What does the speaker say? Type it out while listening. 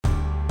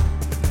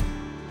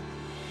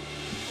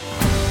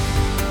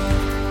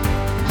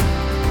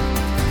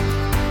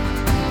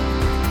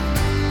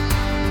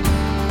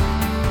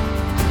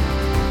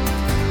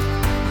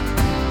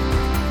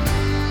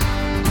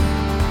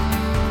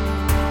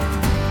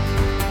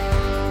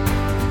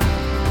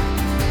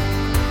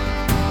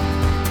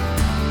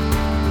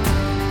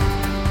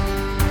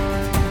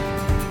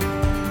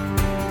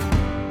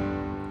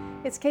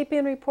Cape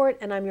Ann Report,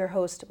 and I'm your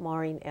host,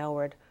 Maureen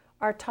Aylward.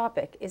 Our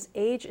topic is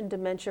Age and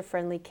Dementia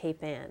Friendly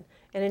Cape Ann,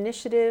 an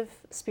initiative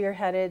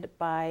spearheaded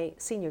by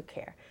Senior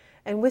Care.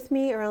 And with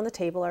me around the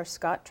table are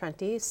Scott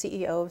Trenti,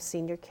 CEO of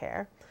Senior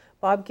Care,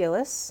 Bob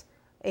Gillis,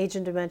 Age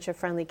and Dementia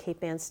Friendly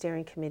Cape Ann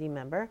Steering Committee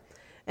member,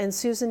 and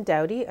Susan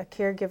Dowdy, a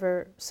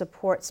caregiver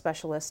support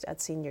specialist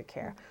at Senior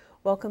Care.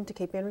 Welcome to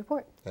Cape Ann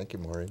Report. Thank you,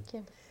 Maureen.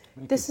 Thank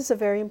you. This is a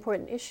very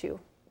important issue.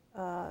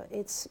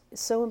 It's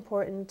so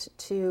important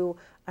to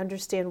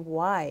understand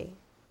why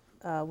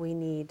we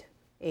need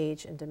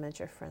age and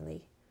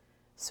dementia-friendly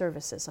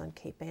services on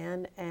Cape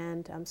Ann.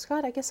 And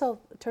Scott, I guess I'll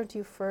turn to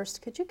you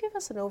first. Could you give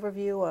us an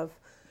overview of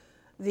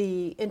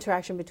the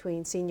interaction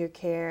between Senior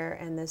Care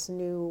and this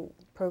new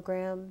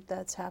program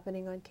that's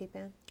happening on Cape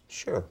Ann?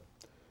 Sure.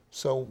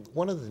 So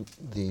one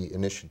of the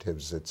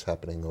initiatives that's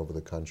happening over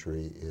the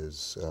country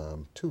is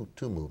two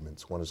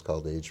movements. One is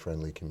called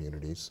Age-Friendly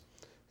Communities,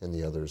 and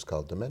the other is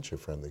called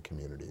Dementia-Friendly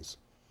Communities.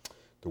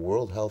 The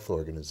World Health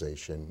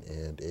Organization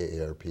and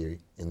AARP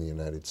in the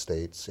United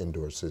States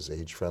endorses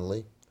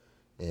age-friendly,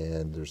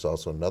 and there's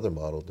also another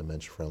model,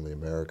 Dementia-Friendly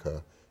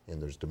America,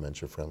 and there's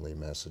Dementia-Friendly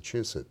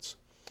Massachusetts.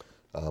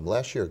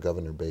 Last year,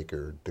 Governor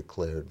Baker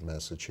declared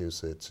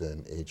Massachusetts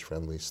an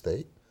age-friendly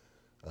state.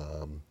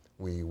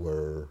 We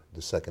were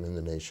the second in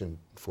the nation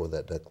for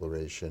that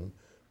declaration.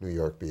 New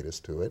York beat us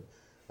to it,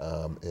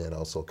 and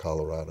also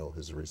Colorado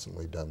has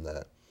recently done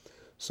that.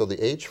 So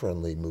the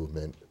age-friendly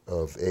movement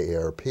of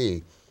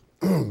AARP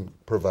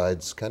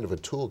provides kind of a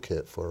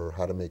toolkit for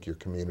how to make your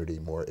community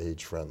more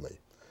age-friendly.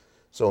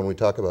 So when we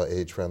talk about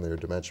age-friendly or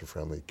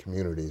dementia-friendly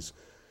communities,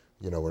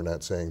 you know, we're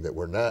not saying that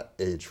we're not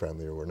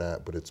age-friendly or we're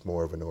not, but it's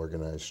more of an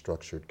organized,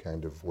 structured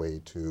kind of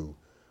way to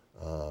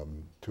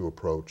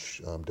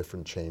approach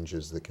different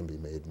changes that can be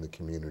made in the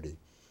community.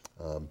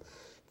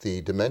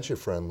 The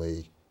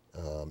dementia-friendly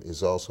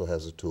also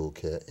has a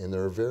toolkit, and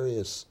there are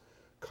various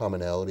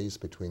commonalities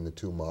between the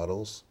two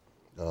models.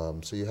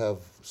 So you have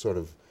sort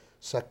of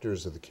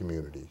sectors of the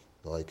community,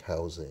 like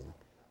housing,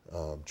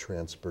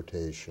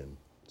 transportation,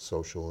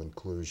 social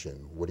inclusion.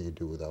 What do you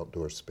do with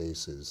outdoor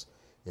spaces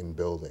in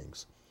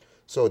buildings?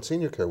 So at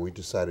Senior Care, we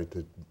decided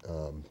to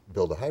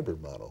build a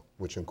hybrid model,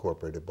 which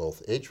incorporated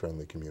both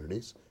age-friendly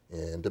communities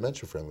and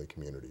dementia-friendly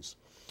communities.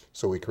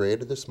 So we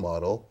created this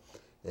model,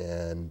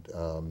 and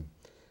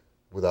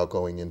without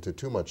going into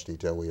too much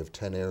detail, we have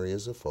 10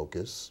 areas of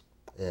focus.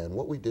 And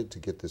what we did to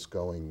get this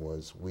going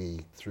was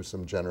through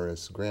some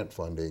generous grant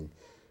funding,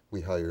 we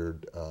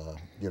hired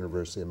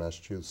University of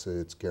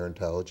Massachusetts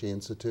Gerontology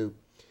Institute,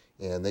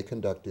 and they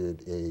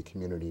conducted a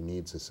community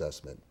needs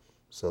assessment.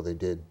 So they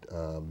did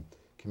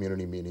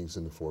community meetings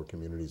in the 4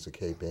 communities of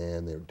Cape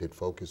Ann. They did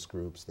focus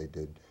groups. They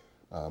did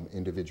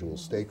individual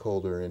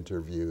stakeholder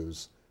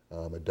interviews,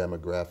 a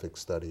demographic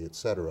study, et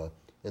cetera,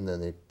 and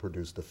then they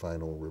produced a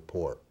final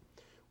report.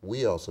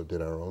 We also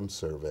did our own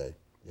survey,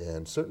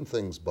 and certain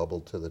things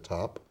bubbled to the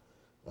top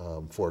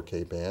for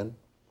Cape Ann.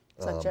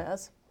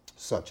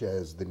 Such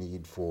as the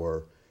need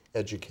for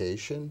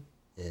education,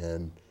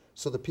 and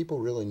so that people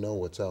really know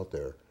what's out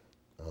there.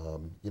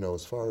 You know,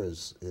 as far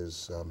as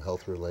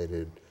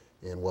health-related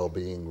and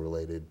well-being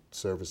related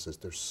services,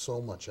 there's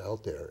so much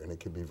out there, and it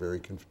can be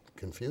very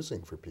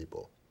confusing for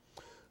people.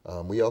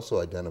 We also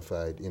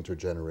identified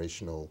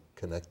intergenerational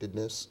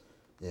connectedness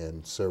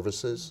in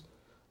services.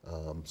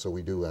 So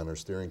we do, on our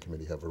steering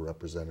committee, have a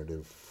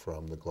representative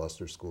from the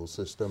Gloucester school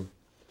system.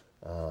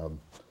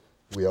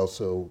 We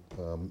also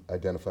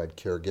identified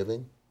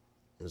caregiving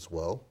as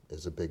well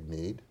as a big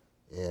need,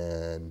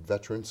 and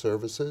veteran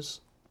services,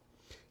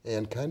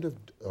 and kind of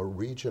a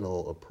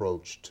regional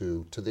approach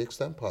to the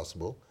extent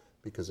possible,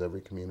 because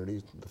every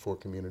community, the 4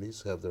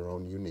 communities, have their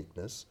own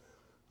uniqueness.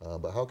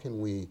 But how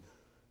can we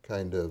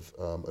kind of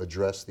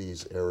address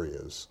these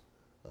areas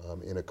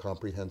in a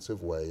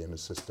comprehensive way, in a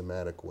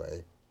systematic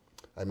way?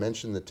 I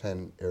mentioned the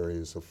 10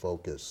 areas of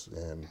focus,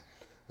 and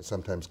I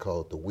sometimes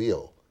call it the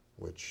wheel,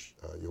 which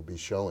you'll be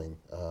showing.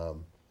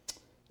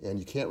 And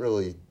you can't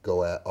really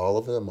go at all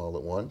of them all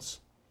at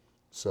once.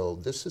 So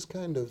this is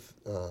kind of,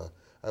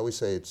 I always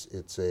say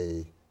it's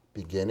a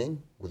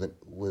beginning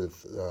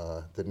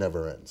that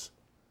never ends.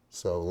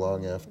 So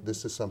long after,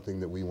 this is something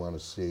that we want to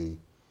see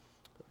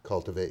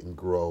cultivate and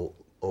grow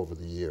over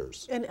the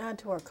years. And add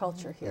to our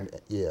culture here.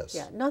 Yes.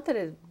 Yeah, not that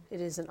it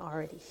isn't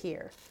already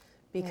here,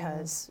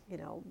 because you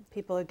know,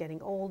 people are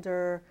getting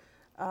older,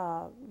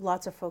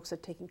 lots of folks are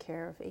taking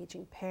care of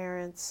aging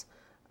parents,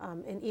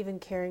 and even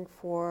caring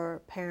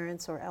for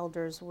parents or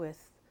elders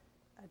with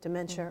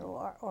dementia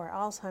or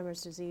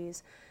Alzheimer's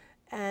disease.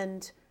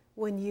 And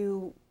when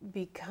you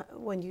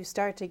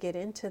start to get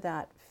into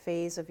that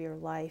phase of your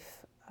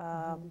life,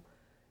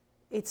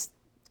 it's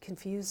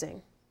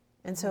confusing.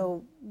 And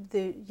so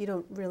you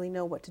don't really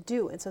know what to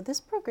do. And so this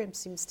program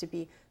seems to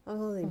be not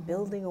only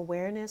building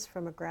awareness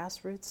from a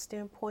grassroots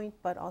standpoint,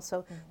 but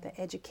also the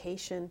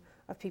education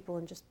of people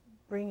and just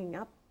bringing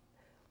up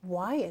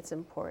why it's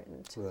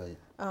important. Right.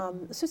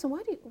 Susan,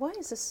 why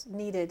is this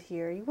needed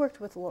here? You worked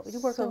with a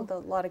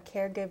lot of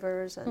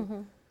caregivers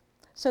and.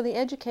 So the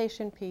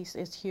education piece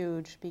is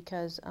huge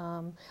because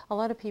a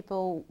lot of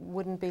people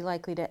wouldn't be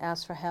likely to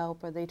ask for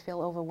help, or they'd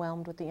feel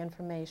overwhelmed with the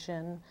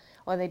information,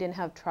 or they didn't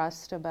have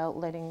trust about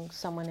letting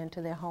someone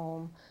into their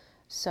home.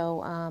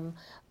 So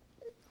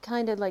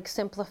kind of like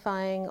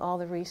simplifying all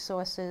the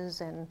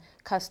resources and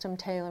custom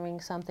tailoring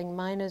something.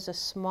 Mine is a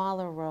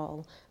smaller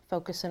role,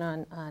 focusing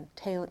on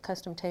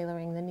custom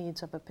tailoring the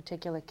needs of a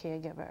particular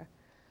caregiver,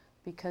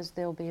 because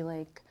there'll be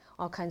like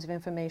all kinds of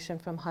information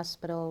from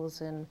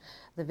hospitals and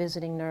the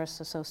Visiting Nurse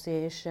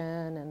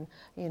Association, and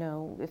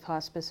if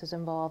hospice is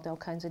involved, all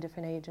kinds of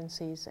different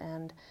agencies,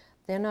 and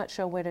they're not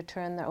sure where to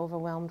turn. They're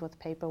overwhelmed with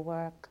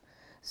paperwork.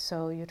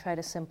 So you try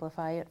to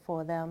simplify it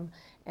for them,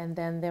 and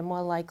then they're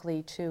more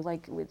likely to,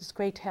 like, it's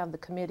great to have the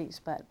committees,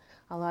 but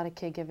a lot of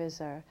caregivers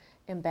are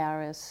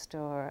embarrassed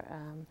or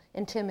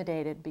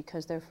intimidated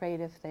because they're afraid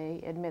if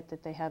they admit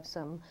that they have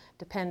some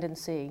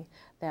dependency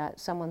that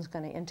someone's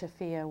going to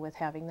interfere with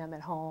having them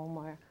at home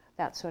or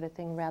that sort of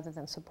thing rather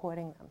than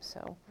supporting them.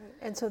 So,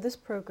 and so this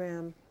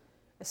program,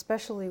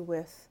 especially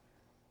with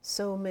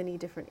so many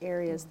different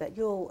areas that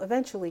you'll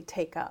eventually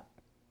take up,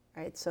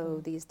 right? So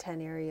these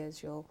 10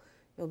 areas you'll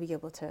be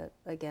able to,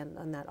 again,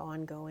 on that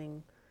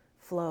ongoing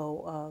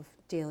flow of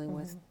dealing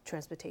with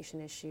transportation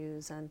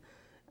issues and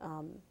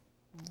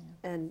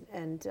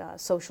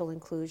social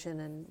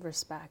inclusion and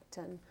respect,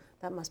 and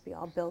that must be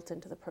all built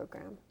into the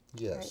program.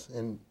 Yes, right?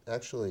 and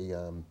actually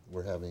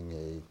we're having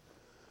a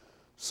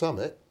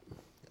summit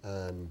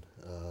on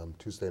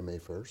Tuesday, May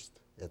 1st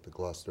at the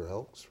Gloucester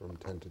Elks from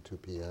 10 to 2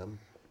 p.m.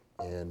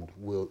 and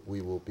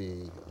we will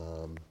be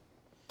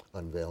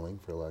unveiling,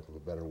 for lack of a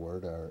better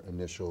word, our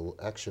initial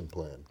action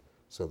plan.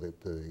 So that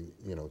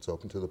it's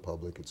open to the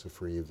public. It's a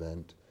free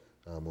event.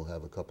 We'll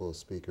have a couple of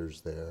speakers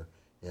there,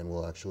 and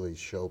we'll actually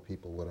show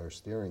people what our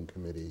steering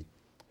committee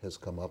has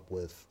come up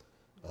with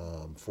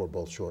for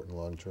both short and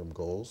long-term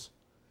goals.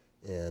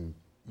 And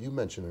you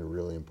mentioned a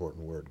really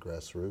important word,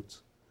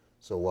 grassroots.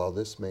 So while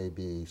this may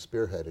be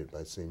spearheaded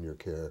by Senior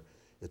Care,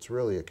 it's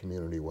really a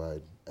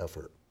community-wide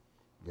effort,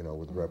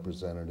 with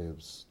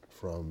representatives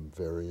from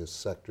various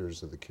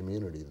sectors of the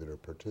community that are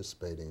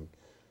participating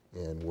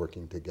and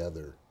working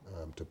together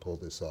to pull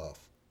this off.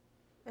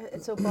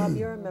 And so, Bob,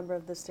 you're a member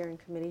of the steering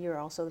committee. You're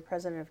also the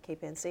president of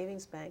Cape Ann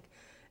Savings Bank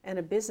and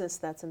a business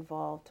that's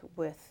involved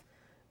with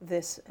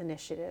this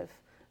initiative.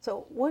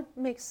 So what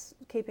makes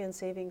Cape Ann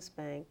Savings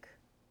Bank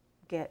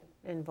get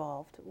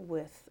involved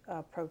with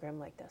a program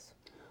like this?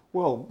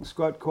 Well,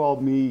 Scott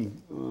called me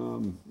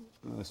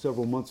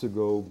several months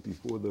ago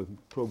before the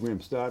program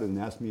started and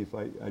asked me if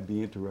I'd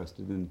be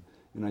interested, and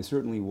I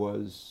certainly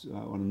was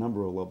on a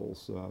number of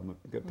levels.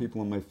 I've got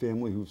people in my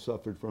family who've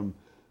suffered from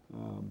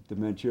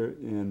dementia,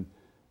 and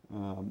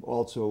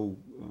also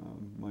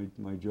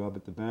my job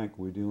at the bank.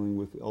 We're dealing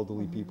with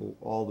elderly people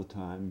all the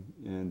time,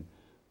 and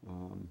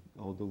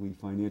elderly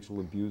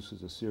financial abuse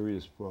is a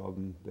serious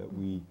problem that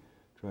we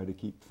try to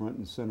keep front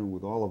and center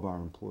with all of our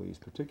employees,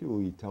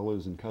 particularly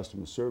tellers and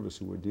customer service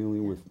who are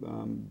dealing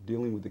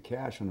with the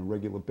cash on a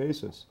regular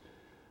basis.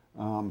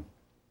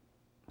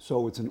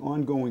 So it's an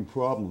ongoing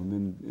problem,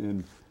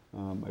 and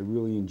I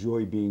really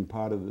enjoy being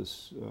part of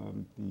this,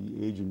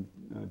 the Aging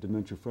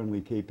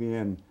Dementia-Friendly Cape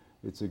Ann.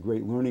 It's a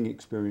great learning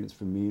experience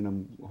for me, and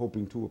I'm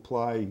hoping to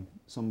apply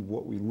some of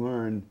what we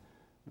learn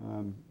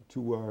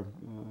to our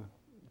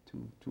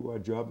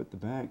job at the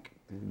bank.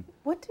 And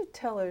what do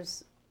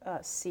tellers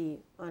see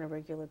on a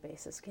regular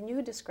basis? Can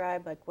you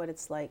describe what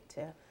it's like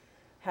to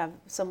have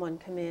someone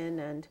come in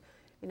and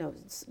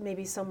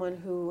maybe someone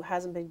who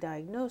hasn't been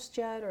diagnosed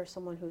yet, or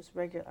someone who's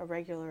a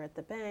regular at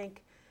the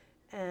bank,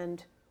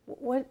 and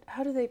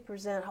how do they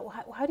present?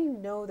 How do you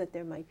know that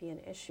there might be an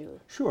issue?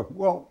 Sure.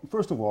 Well,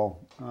 first of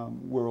all,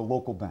 we're a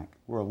local bank.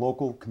 We're a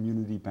local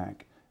community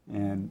bank,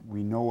 and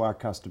we know our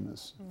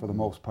customers for the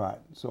most part.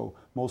 So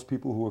most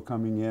people who are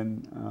coming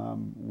in,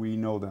 we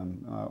know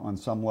them on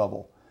some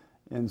level.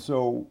 And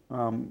so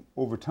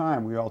over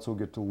time, we also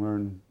get to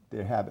learn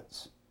their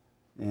habits.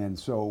 And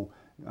so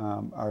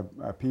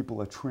our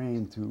people are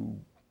trained to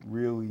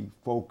really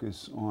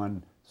focus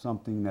on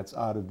something that's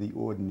out of the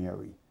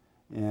ordinary.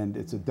 And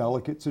it's a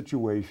delicate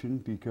situation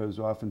because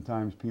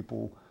oftentimes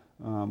people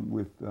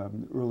with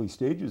early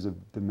stages of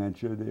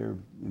dementia, they're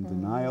in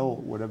denial,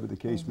 whatever the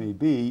case may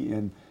be,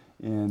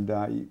 and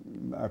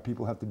our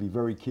people have to be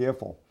very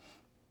careful,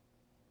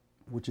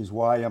 which is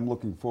why I'm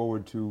looking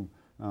forward to,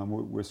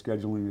 we're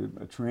scheduling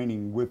a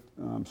training with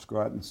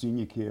Scott and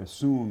Senior Care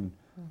soon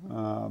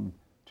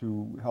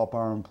to help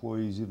our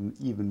employees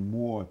even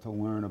more to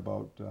learn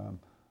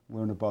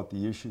about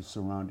the issues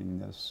surrounding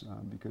this,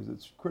 because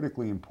it's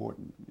critically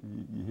important.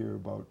 You hear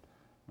about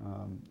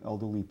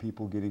elderly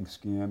people getting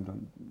scammed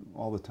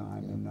all the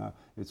time, and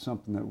it's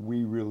something that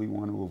we really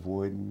want to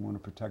avoid, and we want to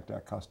protect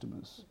our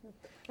customers.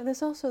 And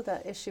there's also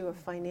that issue of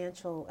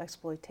financial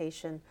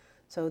exploitation.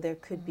 So there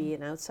could be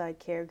an outside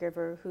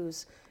caregiver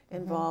who's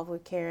involved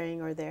with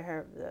caring, or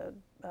there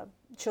are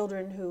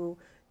children who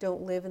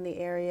don't live in the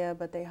area,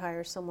 but they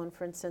hire someone,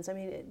 for instance. I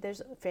mean,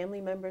 there's family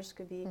members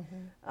could be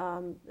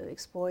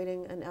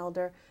exploiting an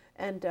elder.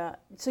 And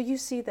so you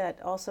see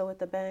that also at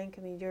the bank.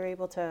 I mean, you're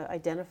able to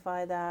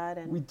identify that.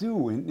 And we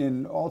do,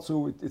 and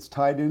also it's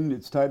tied in.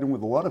 It's tied in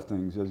with a lot of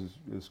things,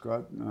 as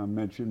Scott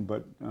mentioned.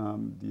 But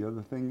the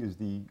other thing is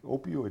the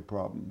opioid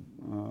problem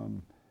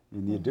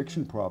and the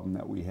addiction problem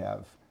that we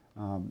have.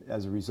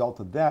 As a result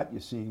of that,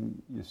 you're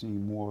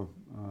seeing more,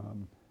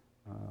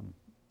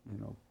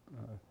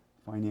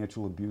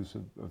 financial abuse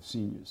of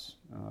seniors,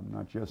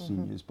 not just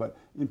seniors, but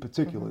in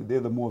particular, they're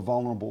the more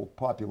vulnerable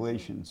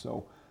population.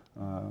 So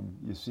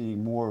you're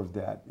seeing more of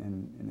that,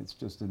 and it's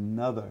just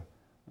another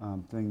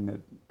thing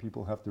that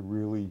people have to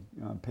really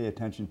pay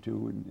attention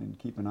to and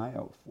keep an eye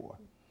out for.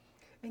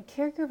 And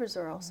caregivers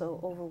are also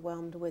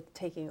overwhelmed with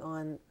taking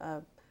on,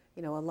 a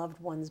loved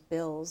one's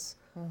bills,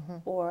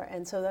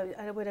 and so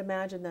I would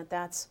imagine that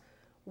that's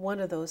one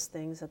of those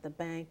things that the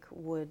bank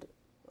would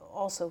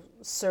also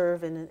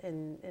serve in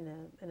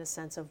a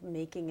sense of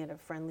making it a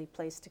friendly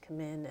place to come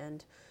in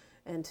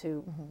and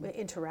to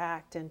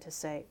interact and to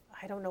say,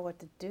 I don't know what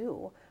to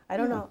do. I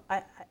don't know.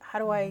 How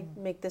do I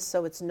make this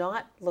so it's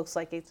not looks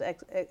like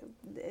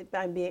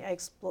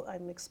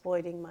I'm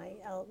exploiting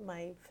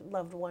my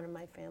loved one or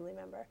my family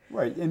member.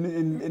 Right,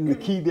 and the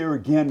key there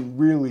again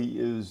really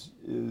is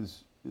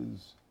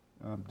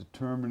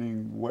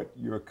determining what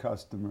your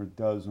customer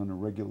does on a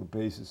regular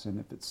basis, and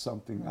if it's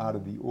something out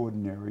of the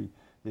ordinary,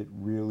 it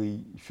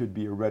really should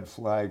be a red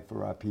flag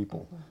for our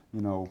people.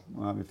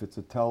 If it's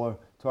a teller,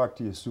 talk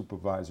to your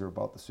supervisor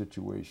about the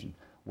situation.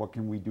 What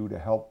can we do to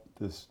help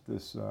this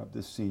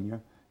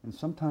senior? And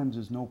sometimes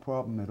there's no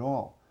problem at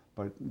all.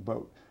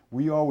 But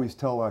we always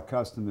tell our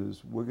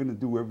customers, we're going to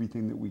do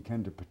everything that we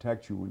can to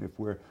protect you. And if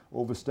we're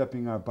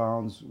overstepping our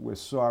bounds, we're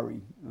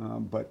sorry.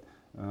 But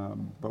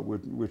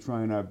we're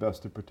trying our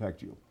best to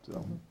protect you.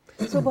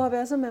 So Bob,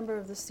 as a member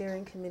of the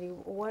steering committee,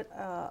 what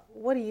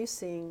are you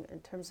seeing in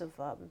terms of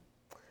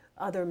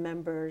other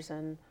members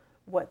and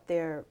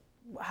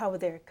how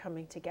they're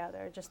coming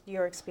together? Just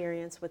your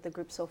experience with the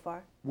group so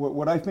far.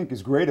 What I think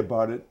is great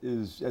about it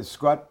is, as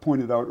Scott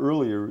pointed out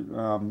earlier,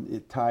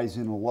 it ties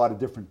in a lot of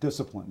different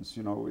disciplines.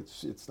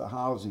 It's the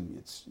housing,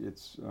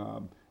 it's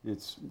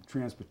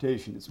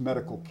transportation, it's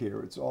medical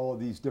care, it's all of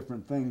these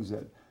different things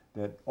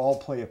that all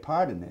play a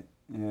part in it.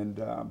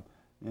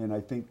 And I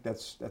think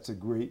that's a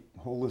great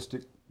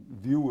holistic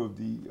view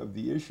of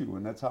the issue,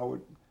 and that's how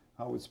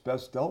it's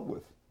best dealt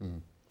with.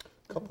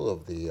 A couple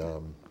of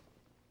the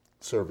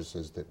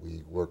services that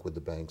we work with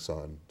the banks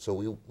on. So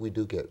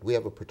we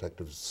have a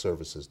protective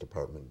services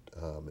department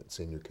at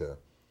Senior Care,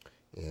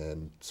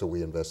 and so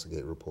we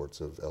investigate reports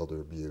of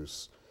elder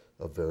abuse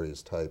of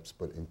various types,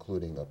 but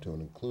including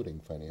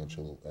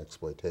financial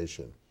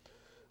exploitation.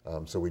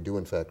 So we do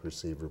in fact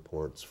receive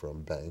reports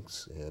from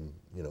banks, and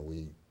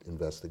we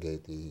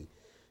investigate the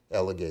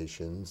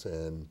allegations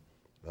and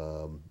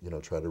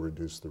try to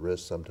reduce the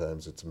risk.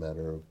 Sometimes it's a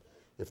matter of,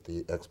 if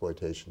the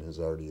exploitation has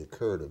already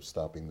occurred, of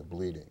stopping the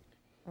bleeding.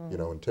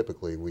 And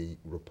typically we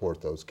report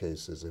those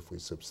cases if we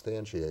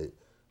substantiate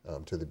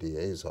to the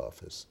DA's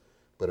office.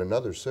 But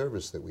another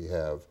service that we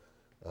have,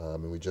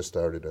 and we just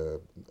started a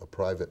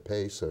private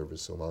pay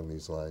service along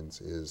these lines,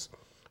 is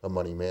a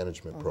money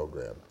management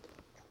program.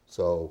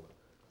 So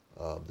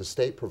the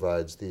state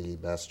provides the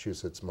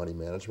Massachusetts Money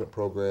Management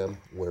Program,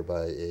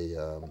 whereby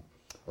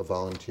a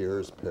volunteer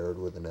is paired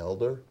with an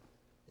elder,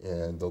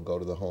 and they'll go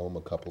to the home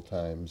a couple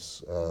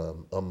times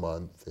a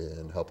month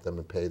and help them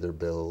to pay their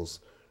bills,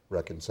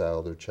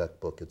 reconcile their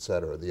checkbook,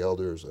 etc. The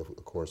elder is, of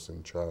course,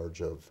 in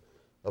charge of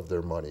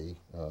their money.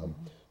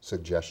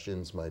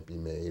 Suggestions might be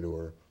made,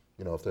 or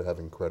if they're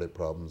having credit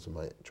problems, they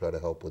might try to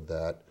help with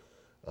that.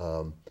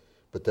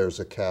 But there's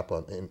a cap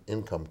on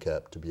income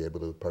cap to be able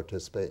to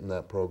participate in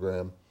that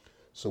program.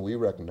 So we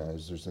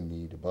recognize there's a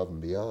need above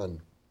and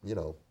beyond,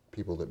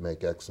 people that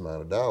make X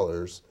amount of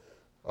dollars.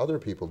 Other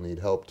people need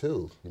help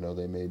too.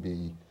 They may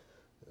be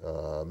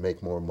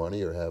make more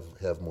money or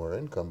have more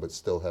income, but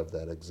still have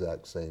that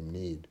exact same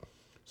need.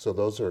 So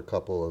those are a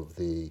couple of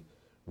the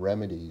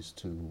remedies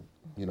to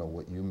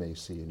what you may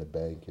see in a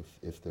bank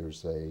if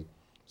there's a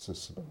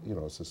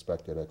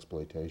suspected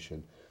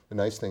exploitation. The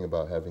nice thing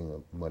about having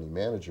a money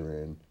manager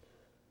in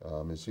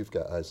is you've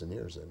got eyes and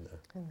ears in there.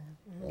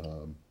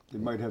 They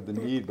might have the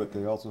need, but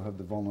they also have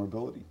the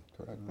vulnerability.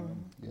 Correct.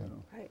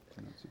 Right.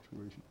 In that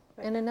situation.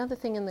 And another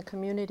thing in the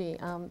community,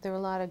 there are a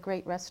lot of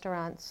great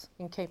restaurants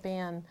in Cape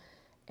Ann,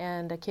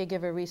 and a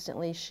caregiver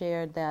recently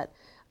shared that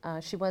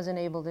she wasn't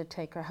able to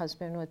take her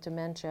husband with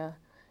dementia,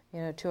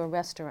 to a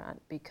restaurant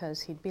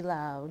because he'd be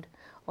loud,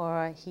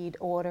 or he'd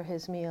order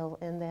his meal,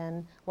 and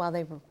then while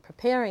they were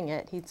preparing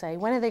it, he'd say,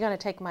 "When are they going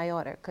to take my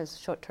order?" Because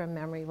short-term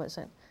memory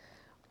wasn't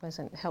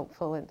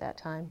helpful at that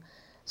time.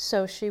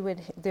 So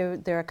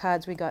there are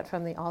cards we got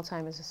from the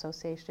Alzheimer's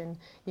Association.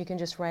 You can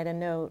just write a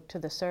note to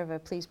the server,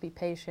 "Please be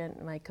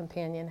patient, my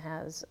companion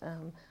has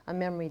a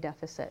memory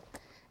deficit."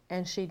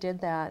 And she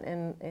did that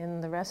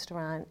in the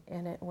restaurant,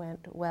 and it went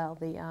well.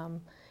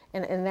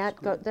 And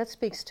that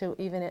speaks to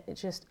even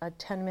just a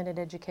 10-minute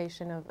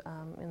education of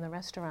in the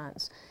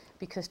restaurants,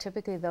 because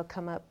typically they'll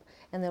come up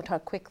and they'll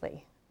talk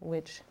quickly,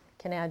 which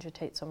can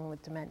agitate someone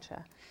with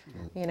dementia.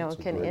 You know, That's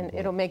a great point.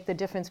 it'll make the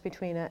difference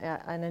between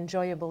an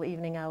enjoyable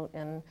evening out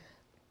and,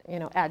 you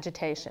know,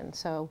 agitation.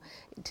 So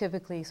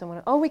typically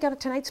someone, oh, we got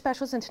tonight's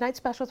specials and tonight's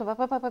specials, blah,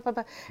 blah, blah, blah, blah,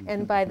 blah.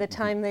 And by the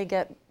time they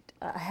get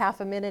half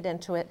a minute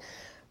into it,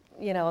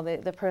 you know,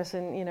 the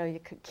person, you know,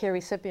 your care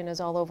recipient is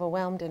all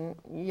overwhelmed and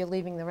you're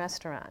leaving the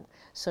restaurant.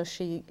 So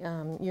she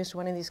used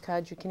one of these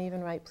cards. You can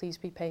even write, please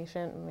be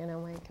patient. You know,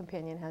 my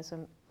companion has a,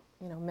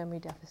 you know, memory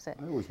deficit.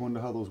 I always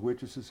wonder how those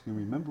waitresses can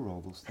remember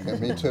all those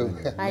things. Yeah, me too.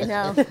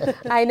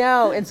 I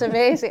know, it's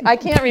amazing. I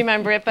can't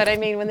remember it, but I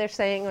mean, when they're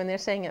saying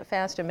it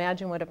fast,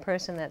 imagine what a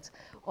person that's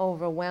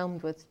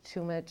overwhelmed with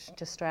too much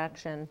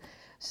distraction.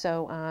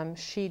 So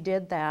she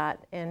did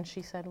that, and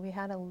she said, we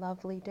had a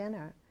lovely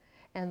dinner.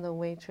 And the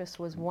waitress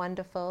was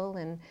wonderful,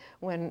 and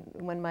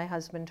when my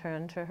husband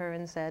turned to her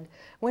and said,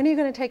 when are you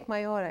going to take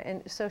my order?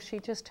 And so she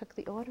just took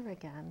the order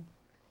again.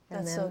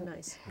 And That's then, so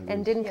nice.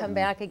 and didn't come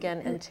back again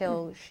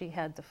until she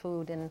had the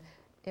food, and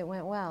it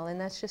went well.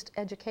 And that's just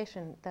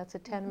education. That's a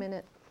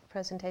 10-minute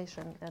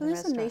presentation at So a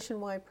there's a restaurant.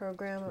 nationwide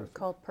program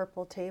called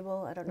Purple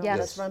Table. I don't know Yes. if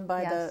that's run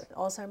by Yes. the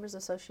Alzheimer's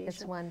Association.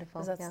 It's wonderful.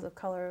 Because that's yeah. the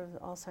color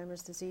of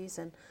Alzheimer's disease,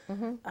 and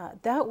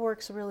Mhm. that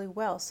works really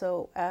well.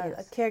 So a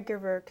Yes.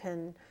 caregiver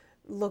can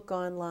look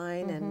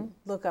online and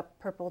look up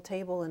Purple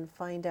Table and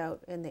find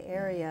out in the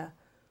area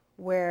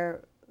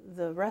where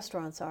the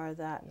restaurants are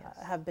that Yes.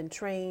 have been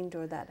trained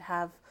or that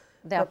have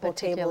That purple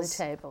particular tables.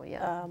 table,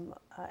 yeah.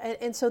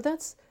 And so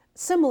that's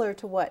similar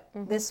to what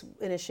this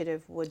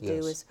initiative would do,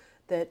 Yes. is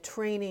the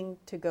training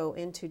to go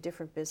into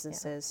different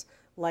businesses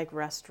like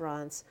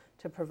restaurants,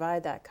 to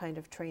provide that kind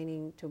of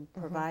training, to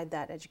provide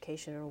that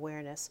education and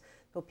awareness,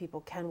 so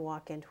people can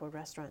walk into a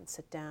restaurant and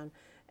sit down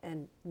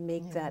and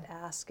make that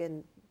ask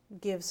and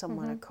give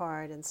someone a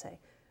card and say,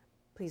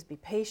 please be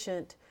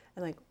patient.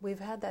 And like, we've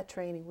had that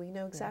training. We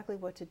know exactly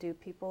what to do.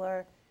 People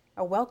are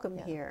welcome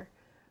Yeah. here.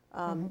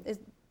 Is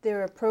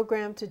there a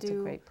program to It's a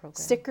do great program.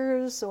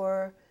 stickers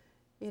or,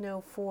 you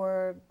know,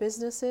 for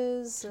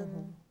businesses?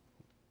 And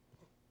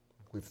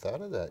We've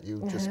thought of that. You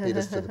just beat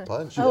us to the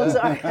punch. Oh,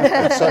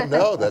 yeah. sorry. So,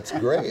 no, that's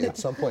great at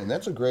some point. And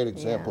that's a great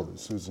example Yeah. that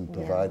Susan Yeah.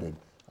 provided.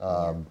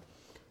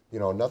 You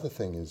know, another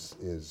thing is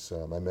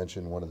I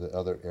mentioned one of the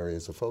other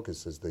areas of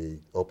focus is the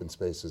open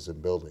spaces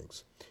and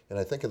buildings. And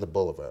I think of the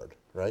boulevard,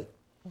 right?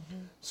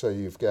 So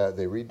you've got,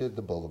 they redid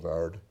the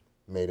boulevard,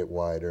 made it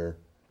wider,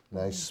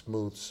 nice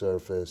smooth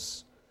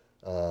surface.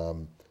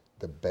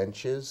 The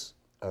benches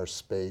are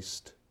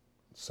spaced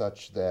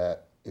such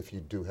that if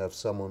you do have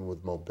someone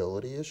with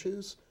mobility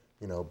issues,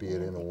 you know, be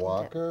it in a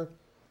walker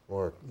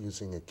or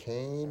using a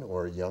cane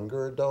or a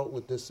younger adult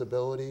with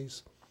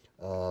disabilities,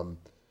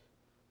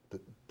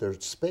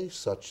 there's space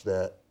such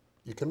that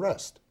you can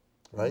rest,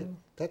 right?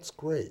 That's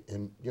great.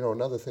 And, you know,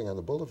 another thing on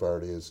the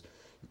boulevard is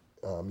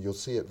you'll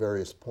see at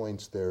various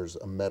points there's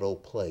a metal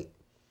plate,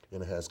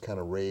 and it has kind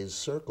of raised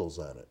circles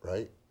on it,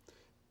 right?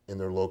 And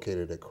they're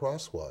located at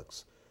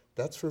crosswalks.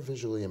 That's for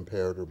visually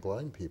impaired or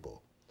blind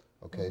people,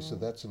 okay? So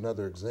that's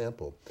another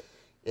example.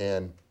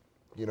 And,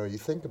 you know, you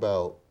think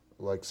about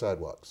like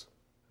sidewalks,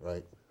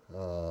 right?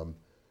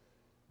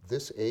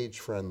 This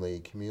age-friendly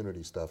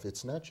community stuff,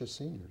 it's not just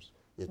seniors.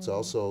 It's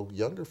also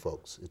younger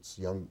folks. It's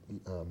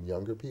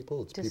younger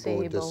people. It's people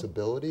with Disabled.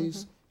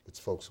 disabilities. It's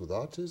folks with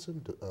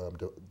autism,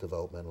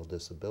 developmental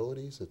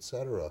disabilities, et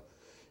cetera.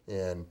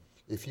 And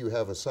if you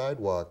have a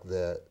sidewalk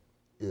that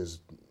is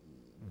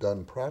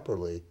done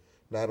properly,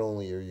 not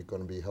only are you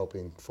going to be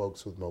helping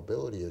folks with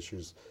mobility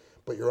issues,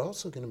 but you're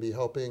also going to be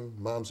helping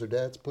moms or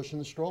dads pushing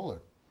the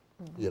stroller.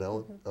 You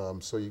know,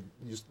 so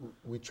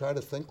we try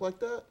to think like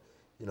that.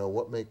 You know,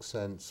 what makes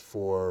sense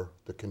for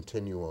the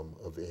continuum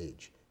of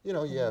age. You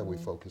know, yeah, we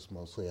focus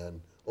mostly on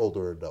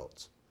older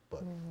adults,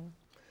 but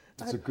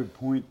It's a good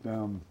point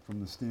from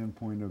the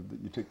standpoint of that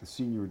you take the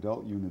senior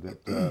adult unit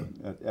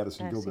at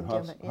Addison Gilbert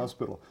yeah.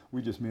 Hospital.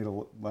 We just made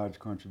a large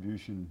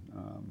contribution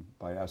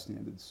by our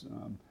standards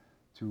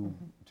to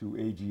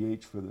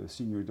AGH for the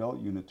senior adult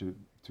unit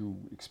to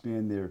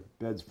expand their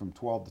beds from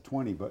 12 to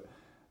 20. But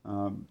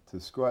to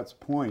Scott's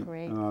point,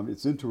 Great.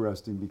 it's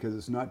interesting because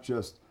it's not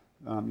just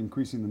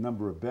increasing the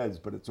number of beds,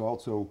 but it's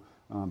also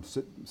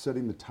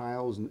setting the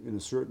tiles in a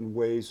certain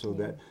way so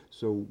that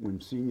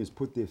when seniors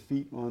put their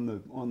feet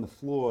on the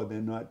floor,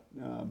 they're not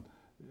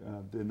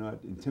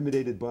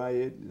intimidated by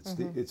it.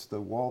 It's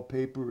the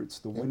wallpaper, it's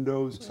the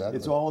windows, exactly.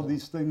 it's all of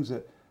these things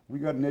that we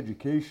got an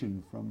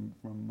education from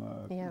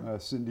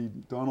Cindy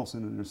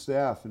Donaldson and her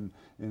staff, and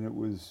it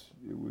was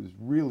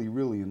really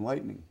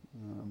enlightening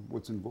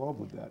what's involved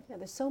with that. Yeah,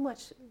 there's so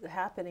much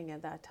happening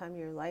at that time of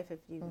your life if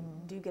you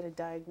do get a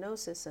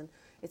diagnosis, and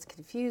it's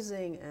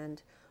confusing,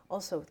 and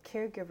also with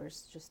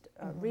caregivers just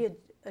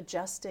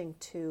readjusting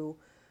to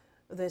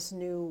this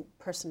new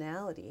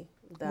personality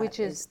that Which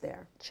is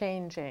there.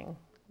 Changing,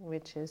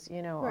 which is,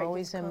 you know, Right,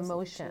 always it's in constantly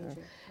motion.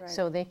 changing, right.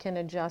 So they can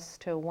adjust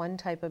to one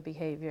type of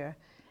behavior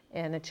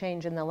and a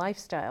change in the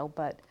lifestyle,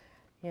 but,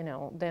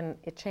 then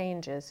it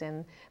changes.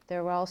 And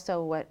there are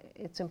also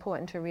it's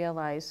important to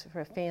realize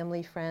for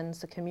family, friends,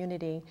 the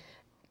community,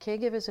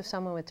 caregivers of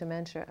someone with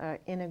dementia are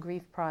in a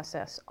grief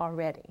process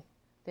already.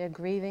 They're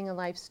grieving a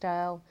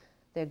lifestyle,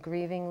 they're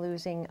grieving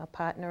losing a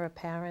partner, a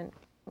parent,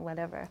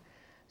 whatever.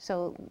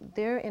 So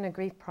they're in a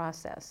grief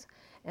process.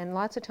 And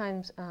lots of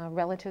times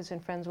relatives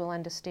and friends will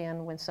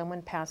understand when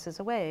someone passes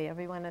away.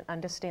 Everyone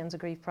understands the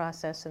grief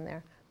process and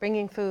they're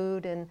bringing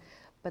food,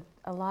 but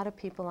a lot of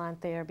people aren't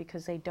there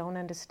because they don't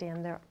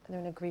understand they're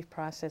in a grief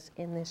process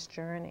in this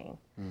journey.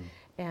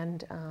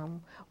 And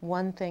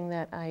one thing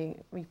that I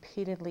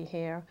repeatedly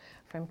hear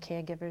from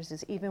caregivers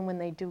is even when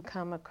they do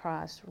come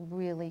across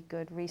really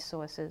good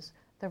resources,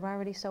 they're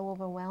already so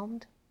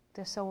overwhelmed.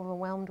 They're so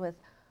overwhelmed with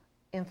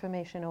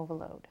information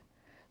overload.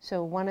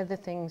 So one of the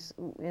things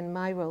in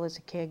my role as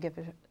a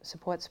caregiver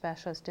support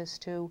specialist is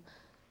to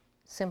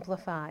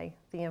simplify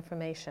the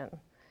information,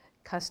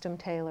 custom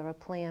tailor a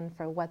plan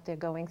for what they're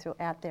going through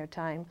at their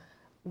time,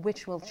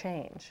 which will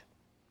change.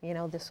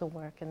 This will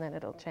work and then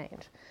it'll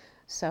change.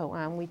 So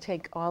we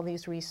take all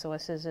these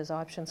resources as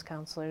options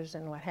counselors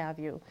and what have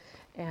you,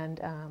 and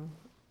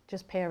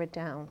just pare it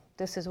down.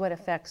 This is what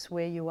affects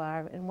where you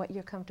are and what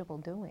you're comfortable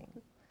doing.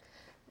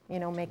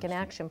 Make an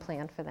action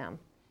plan for them.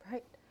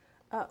 Right.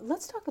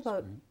 Let's talk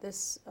about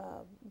this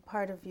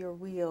part of your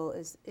wheel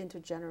is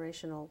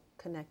intergenerational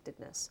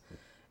connectedness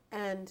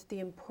and the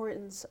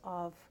importance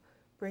of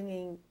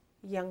bringing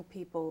young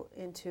people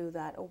into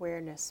that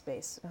awareness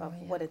space of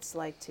what it's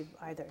like to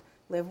either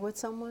live with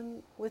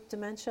someone with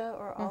dementia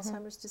or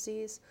Alzheimer's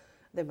disease.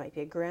 There might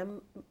be a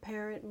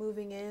grandparent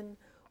moving in,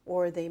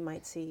 or they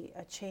might see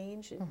a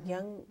change.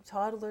 Young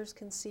toddlers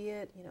can see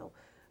it,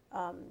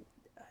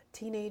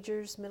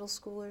 teenagers, middle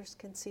schoolers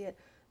can see it.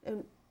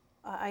 And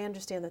I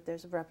understand that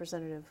there's a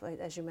representative,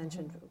 as you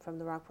mentioned, from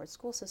the Rockport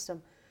school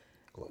system.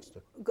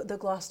 The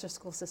Gloucester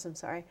school system,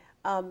 sorry.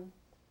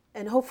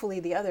 And hopefully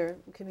the other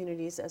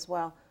communities as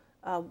well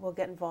will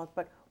get involved.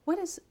 But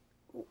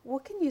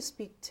what can you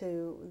speak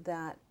to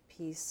that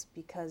piece?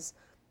 Because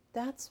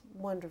that's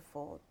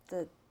wonderful.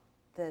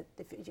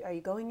 Are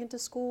you going into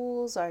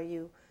schools? Are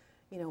you,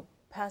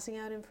 passing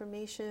out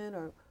information?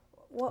 Or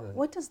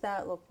what does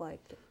that look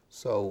like?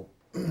 So,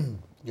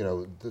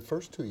 the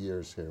first 2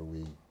 years here,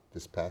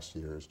 this past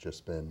year has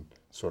just been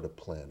sort of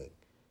planning,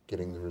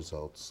 getting the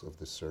results of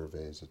the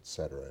surveys, et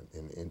cetera,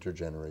 and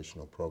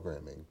intergenerational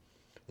programming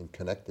and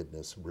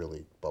connectedness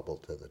really bubble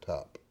to the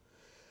top.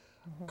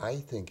 I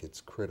think it's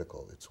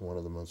critical. It's one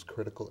of the most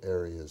critical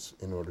areas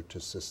in order to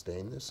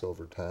sustain this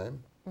over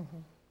time.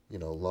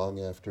 Long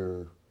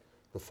after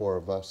the four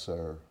of us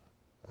are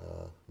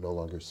no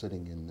longer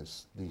sitting in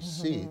these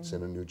seats,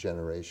 and a new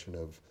generation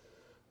of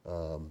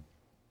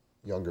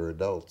younger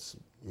adults,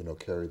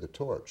 carry the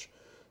torch.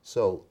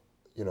 So,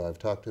 I've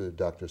talked to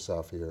Dr.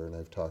 Safier and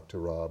I've talked to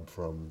Rob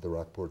from the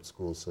Rockport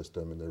school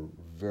system, and they're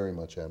very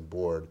much on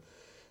board,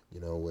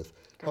 with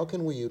how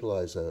can we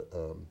utilize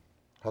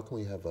how can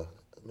we have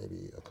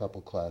maybe a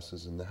couple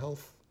classes in the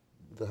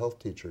health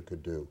teacher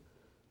could do,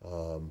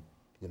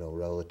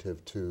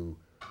 relative to,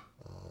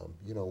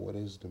 what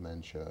is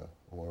dementia,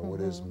 or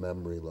what is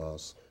memory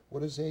loss,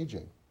 what is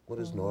aging, what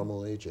is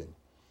normal aging.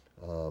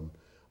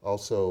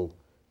 Also,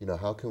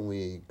 how can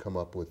we come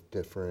up with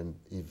different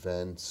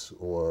events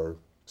or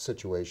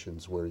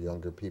situations where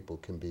younger people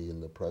can be in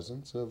the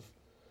presence of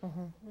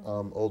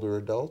older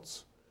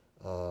adults?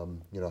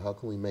 How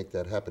can we make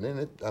that happen? And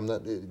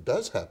it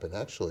does happen,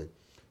 actually,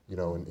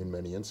 in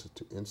many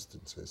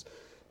instances.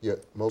 Yeah,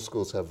 most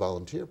schools have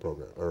volunteer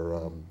program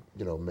or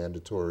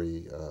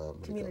mandatory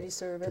community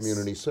service.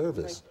 Community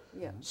service.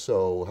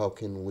 So how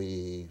can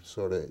we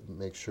sort of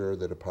make sure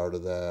that a part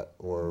of that,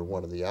 or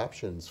one of the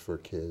options for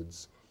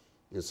kids,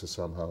 is to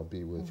somehow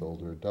be with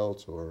older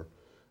adults, or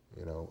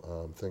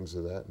things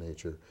of that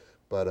nature.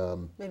 But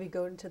maybe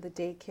go into the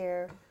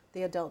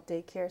adult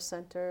daycare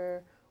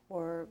center,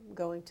 or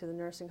going to the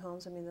nursing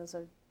homes. I mean, those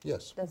are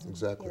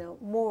exactly.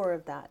 More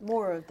of that,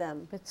 more of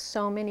them. But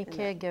so many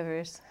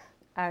caregivers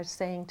are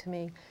saying to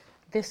me,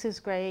 this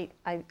is great,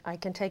 I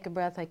can take a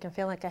breath, I can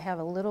feel like I have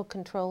a little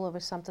control over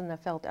something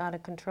that felt out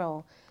of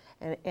control.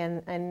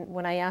 And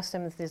when I asked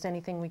them if there's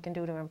anything we can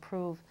do to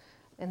improve,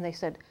 and they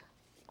said,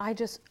 I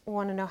just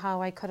want to know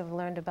how I could have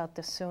learned about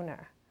this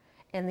sooner.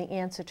 And the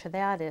answer to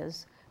that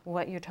is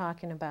what you're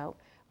talking about.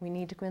 We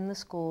need to go in the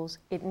schools.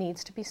 It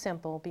needs to be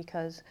simple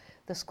because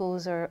the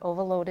schools are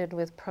overloaded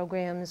with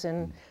programs,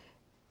 and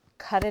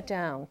cut it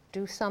down.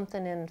 Do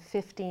something in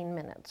 15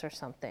 minutes or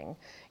something,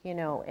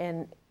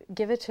 and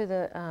give it to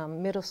the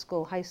middle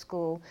school, high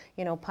school,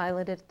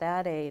 pilot at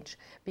that age,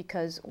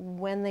 because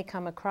when they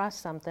come across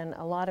something,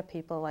 a lot of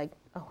people are like,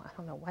 oh, I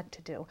don't know what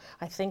to do.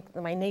 I think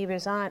my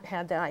neighbor's aunt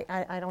had that.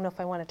 I don't know if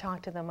I want to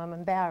talk to them. I'm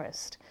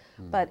embarrassed.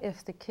 But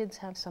if the kids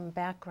have some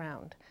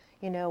background,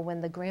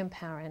 when the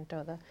grandparent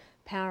or the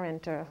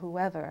parent or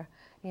whoever,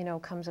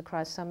 comes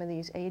across some of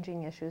these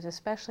aging issues,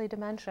 especially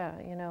dementia,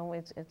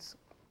 it's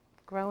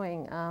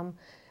growing,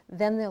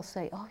 then they'll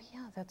say, oh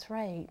yeah, that's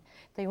right.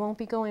 They won't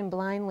be going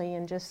blindly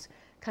and just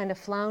kind of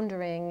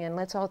floundering and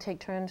let's all take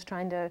turns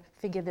trying to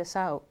figure this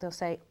out, they'll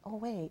say, oh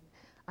wait,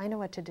 I know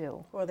what to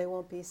do. Or they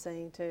won't be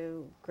saying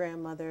to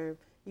grandmother,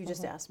 you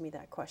just asked me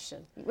that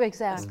question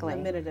Exactly. a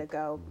minute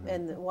ago,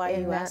 and why are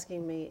And you that-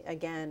 asking me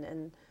again?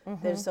 And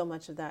there's so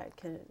much of that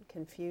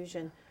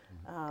confusion.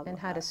 And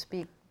how to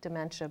speak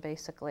dementia,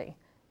 basically.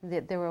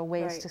 There are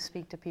ways Right. to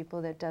speak to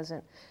people that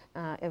doesn't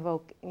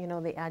evoke,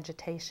 the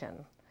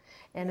agitation.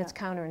 And it's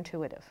Yeah.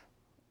 counterintuitive.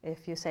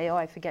 If you say, oh,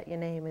 I forget your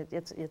name,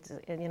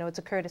 it's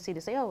a courtesy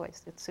to say, oh,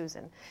 it's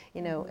Susan.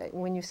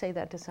 When you say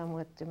that to someone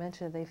with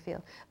dementia,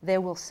 they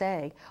will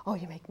say, oh,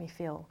 you make me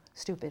feel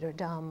stupid or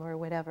dumb or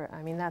whatever.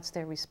 I mean, that's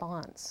their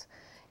response.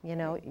 You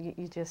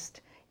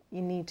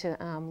need to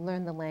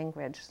learn the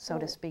language, so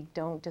to speak.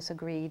 Don't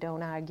disagree,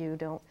 don't argue,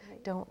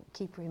 don't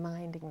keep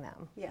reminding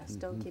them. Yes,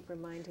 don't keep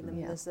reminding them.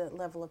 Yeah. There's that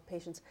level of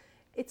patience.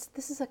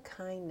 This is a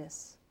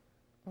kindness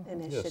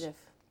initiative.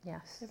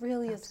 Yes. It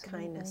really is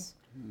Absolutely. kindness,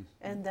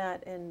 and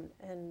that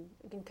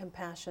and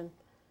compassion,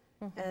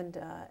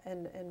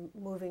 and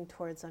moving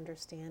towards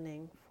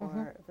understanding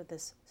for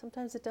this.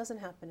 Sometimes it doesn't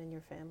happen in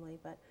your family,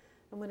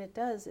 and when it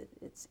does,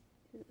 it's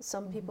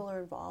some people are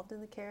involved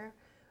in the care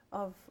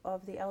of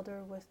the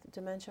elder with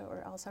dementia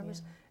or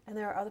Alzheimer's, and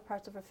there are other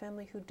parts of a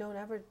family who don't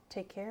ever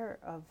take care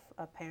of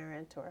a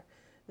parent, or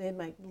they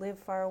might live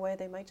far away.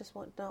 They might just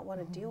not want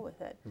to deal with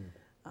it.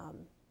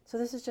 So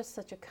this is just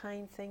such a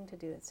kind thing to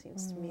do, it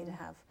seems to me, to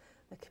have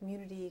the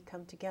community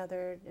come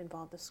together,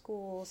 involve the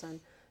schools and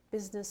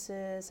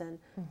businesses, and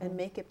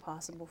make it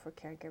possible for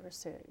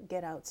caregivers to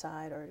get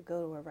outside or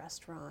go to a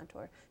restaurant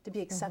or to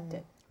be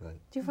accepted. Right.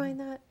 Do you find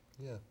that?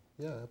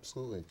 Yeah,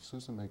 absolutely.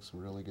 Susan makes some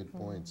really good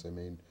points. I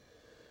mean,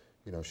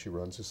 she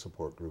runs a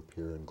support group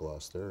here in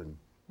Gloucester, and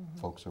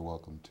folks are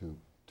welcome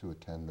to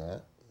attend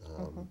that.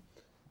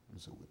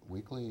 Is it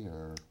weekly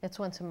or? It's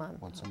once a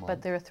month. Once a month.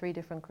 But there are 3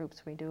 different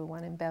groups we do.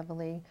 One in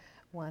Beverly,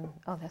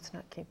 that's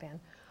not Cape Ann.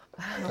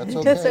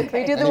 That's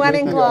okay. We do the one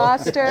in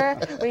Gloucester,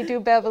 we do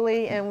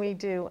Beverly, and we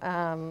do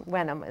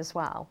Wenham as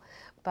well.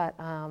 But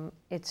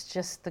it's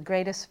just the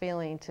greatest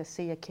feeling to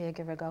see a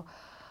caregiver go,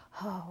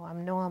 oh,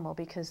 I'm normal,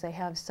 because they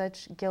have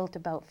such guilt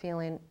about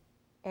feeling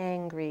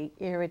angry,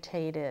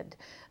 irritated,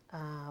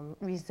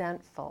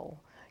 resentful.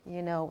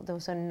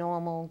 Those are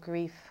normal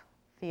grief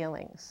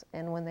feelings.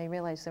 And when they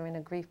realize they're in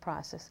a grief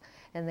process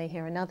and they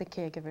hear another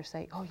caregiver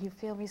say, oh, you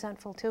feel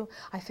resentful too?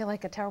 I feel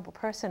like a terrible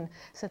person.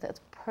 So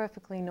that's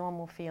perfectly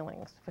normal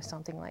feelings for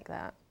something like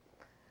that.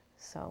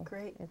 So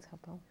Great. it's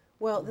helpful.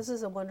 Well, this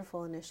is a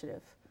wonderful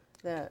initiative,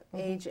 the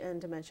Age and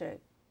Dementia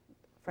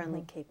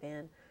Friendly Cape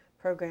Ann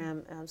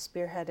program,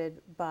 spearheaded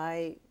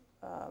by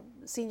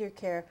senior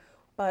care,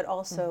 but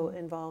also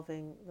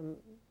involving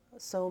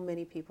so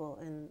many people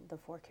in the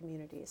 4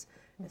 communities.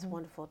 It's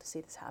wonderful to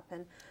see this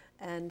happen.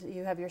 And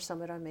you have your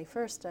summit on May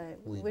 1st. I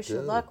wish you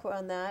do. luck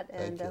on that,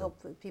 and Thank I you.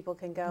 hope that people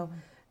can go.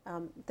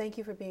 Thank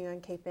you for being on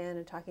Cape Ann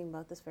and talking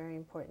about this very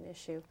important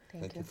issue.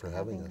 Thank you for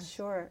having us.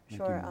 Sure. Thank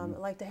you. I'd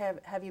like to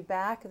have you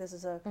back. This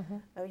is a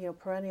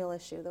perennial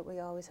issue that we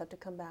always have to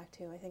come back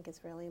to. I think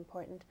it's really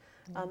important.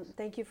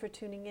 Thank you for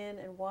tuning in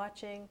and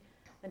watching.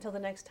 Until the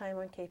next time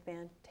on Cape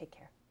Ann, take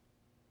care.